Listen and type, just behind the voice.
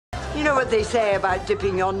You know what they say about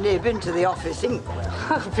dipping your nib into the office ink?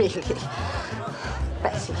 Oh, really?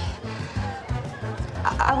 Betty,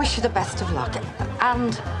 I wish you the best of luck.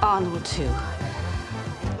 And Arnold, too.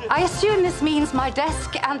 I assume this means my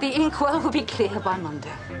desk and the inkwell will be clear by Monday.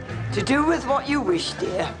 To do with what you wish,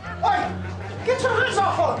 dear. Hey! Get your hands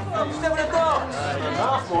off her! You still in the box?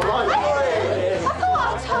 Enough, all right. I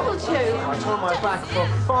thought I told you. I was on my back for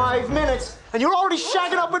 5 minutes, and you're already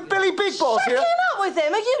shagging up with Billy Big Balls here. Shagging up with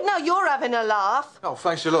him? Are you? No, you're having a laugh. Oh,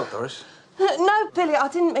 thanks a lot, Doris. No, Billy, I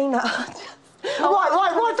didn't mean that.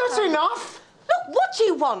 Right, that's enough. Look, what do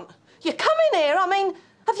you want? You come in here, I mean,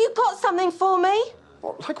 have you got something for me?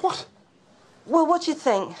 What, like what? Well, what do you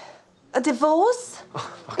think? A divorce?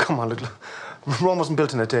 Oh, come on, look. Rome wasn't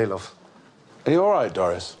built in a day, love. Are you all right,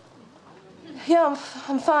 Doris? Yeah,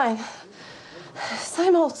 I'm fine.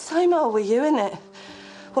 Same old with you, innit?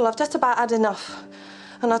 Well, I've just about had enough.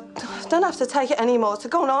 And I don't have to take it anymore, so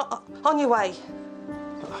go on your way.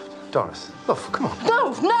 Doris, love, come on.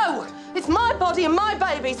 No! It's my body and my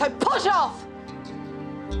baby, so push off!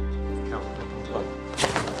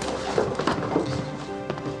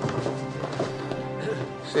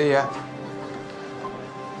 See ya.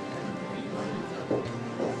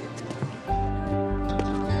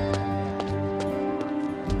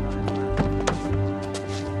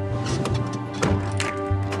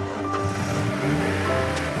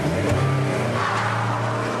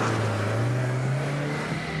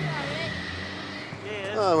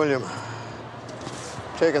 William.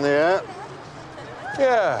 Taking the air?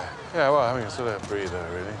 Yeah, well, having a sort of breather,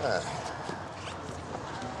 really.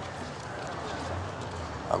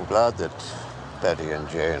 I'm glad that Betty and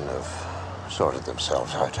Jane have sorted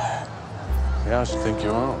themselves out. Yeah, I should think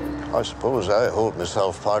you are. I suppose I hold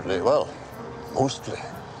myself partly, well, mostly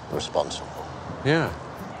responsible. Yeah.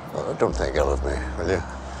 Well, don't think ill of me, will you?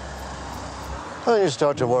 Then you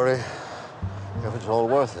start to worry if it's all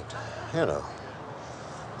worth it, you know.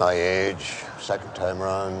 My age, second time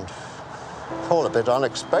round, all a bit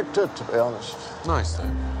unexpected, to be honest. Nice, though.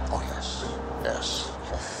 Oh, yes.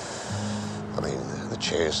 I mean, the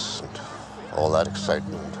chase and all that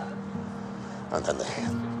excitement. And then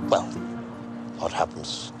what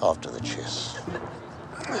happens after the chase?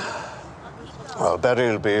 Well,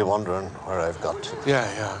 Betty'll be wondering where I've got to.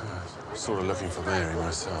 Yeah. I'm sort of looking for Mary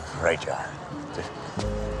myself. Right, yeah.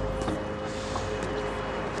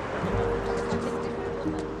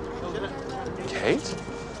 Kate?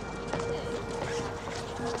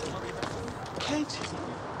 Kate,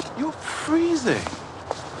 you're freezing.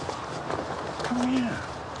 Come here.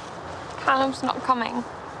 Callum's not coming.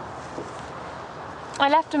 I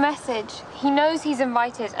left a message. He knows he's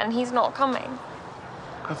invited and he's not coming.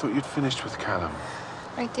 I thought you'd finished with Callum.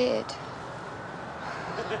 I did.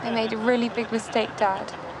 I made a really big mistake,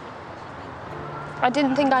 Dad. I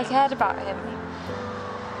didn't think I cared about him.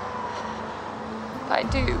 But I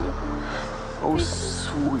do. Oh,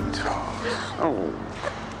 sweetheart. Oh.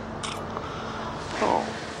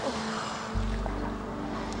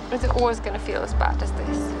 Is it always going to feel as bad as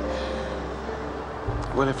this?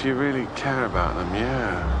 Well, if you really care about them,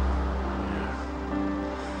 yeah.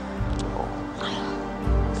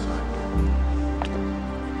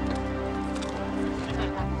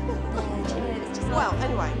 Well,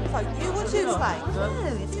 anyway, so you want to play? No,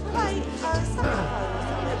 it's a play saxophone or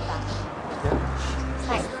something like that.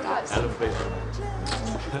 Thanks, Dad.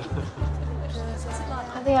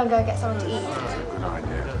 I think I'll go get something to eat. Good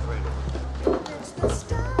idea.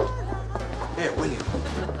 Yeah, William.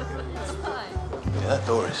 Yeah, that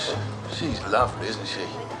Doris, she's lovely, isn't she?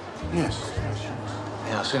 Yes.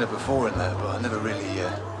 Yeah, I've seen her before in there, but I never really,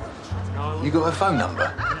 You got her phone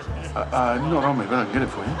number? Not on me, but I can get it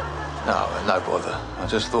for you. No bother. I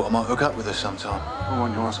just thought I might hook up with her sometime. Well, why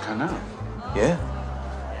don't you ask her now? Yeah?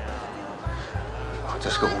 I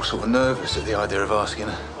just got all sort of nervous at the idea of asking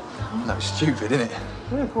her. No, it's stupid, isn't it?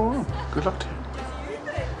 Yeah, go on. Good luck to you.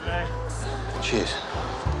 Cheers.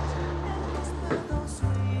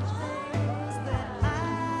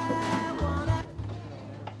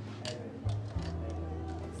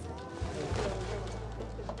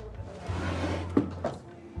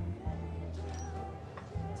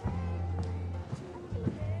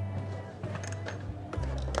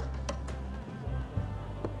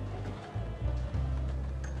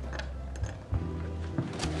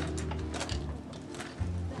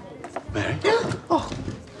 Mary? Oh.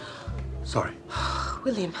 Sorry.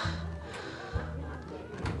 William.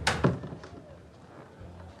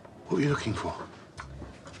 What were you looking for?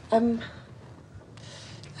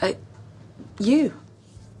 You.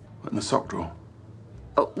 What, in the sock drawer?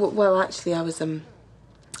 Oh, well, actually, I was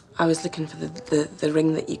looking for the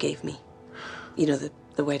ring that you gave me. You know,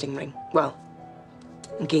 the wedding ring. Well,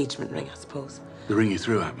 engagement ring, I suppose. The ring you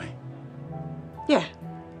threw at me? Yeah.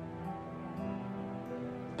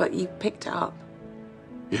 But you picked it up.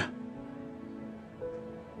 Yeah.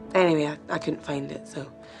 Anyway, I couldn't find it,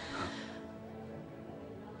 so...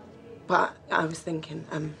 But I was thinking,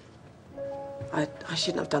 I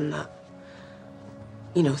shouldn't have done that.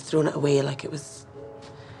 You know, thrown it away like it was...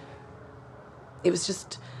 It was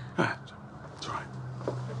just... Right. It's all right.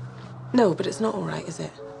 No, but it's not all right, is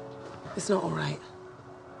it? It's not all right.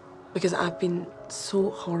 Because I've been so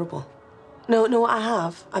horrible. No, I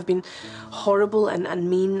have. I've been horrible and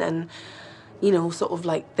mean and, you know, sort of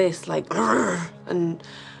like this, like... And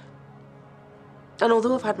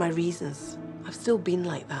although I've had my reasons, I've still been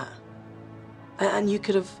like that. And you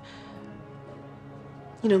could have,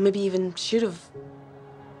 you know, maybe even should have.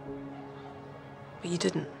 But you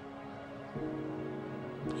didn't.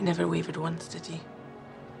 You never wavered once, did you?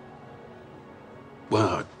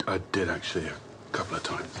 Well, I did actually a couple of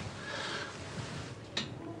times.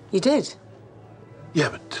 You did? Yeah,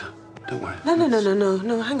 but don't worry.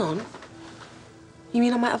 No, hang on. You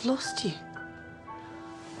mean I might have lost you?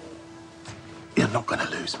 You're not going to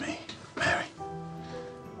lose me, Mary.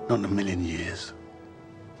 Not in a million years.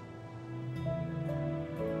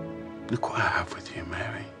 Look what I have with you,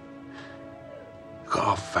 Mary. You've got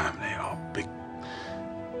our family, our big,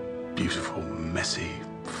 beautiful, messy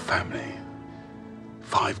family.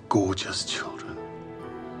 5 gorgeous children.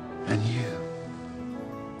 And you.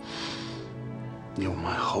 You're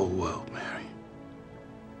my whole world, Mary.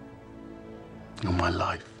 You're my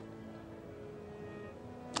life.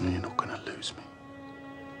 And you're not going to lose me.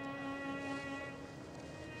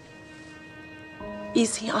 You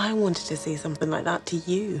see, I wanted to say something like that to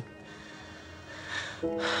you.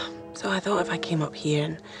 So I thought if I came up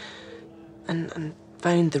here and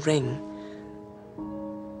found the ring,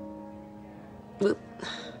 well,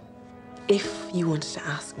 if you wanted to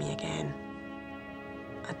ask me again,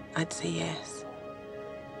 I'd say yes.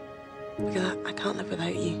 Because I can't live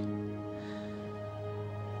without you.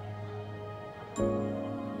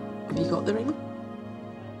 Have you got the ring?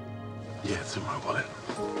 Yeah, it's in my wallet.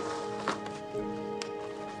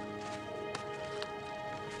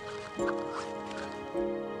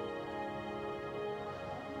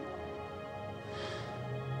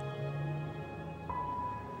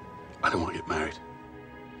 I don't want to get married.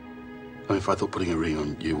 I mean, if I thought putting a ring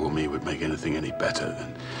on you or me would make anything any better,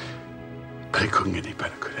 then... But it couldn't get any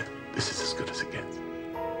better, could it? This is as good as it gets.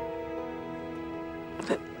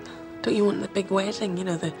 But don't you want the big wedding? You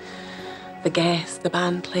know, the guests, the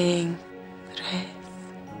band playing, the dress.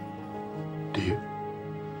 Do you?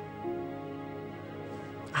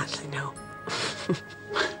 Actually, no.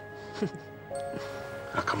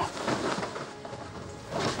 Now, come on.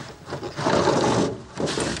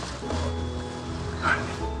 All right.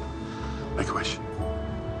 Make a wish.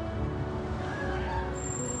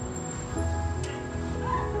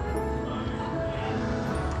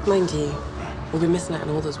 Mind you, we'll be missing out on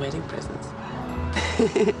all those wedding presents.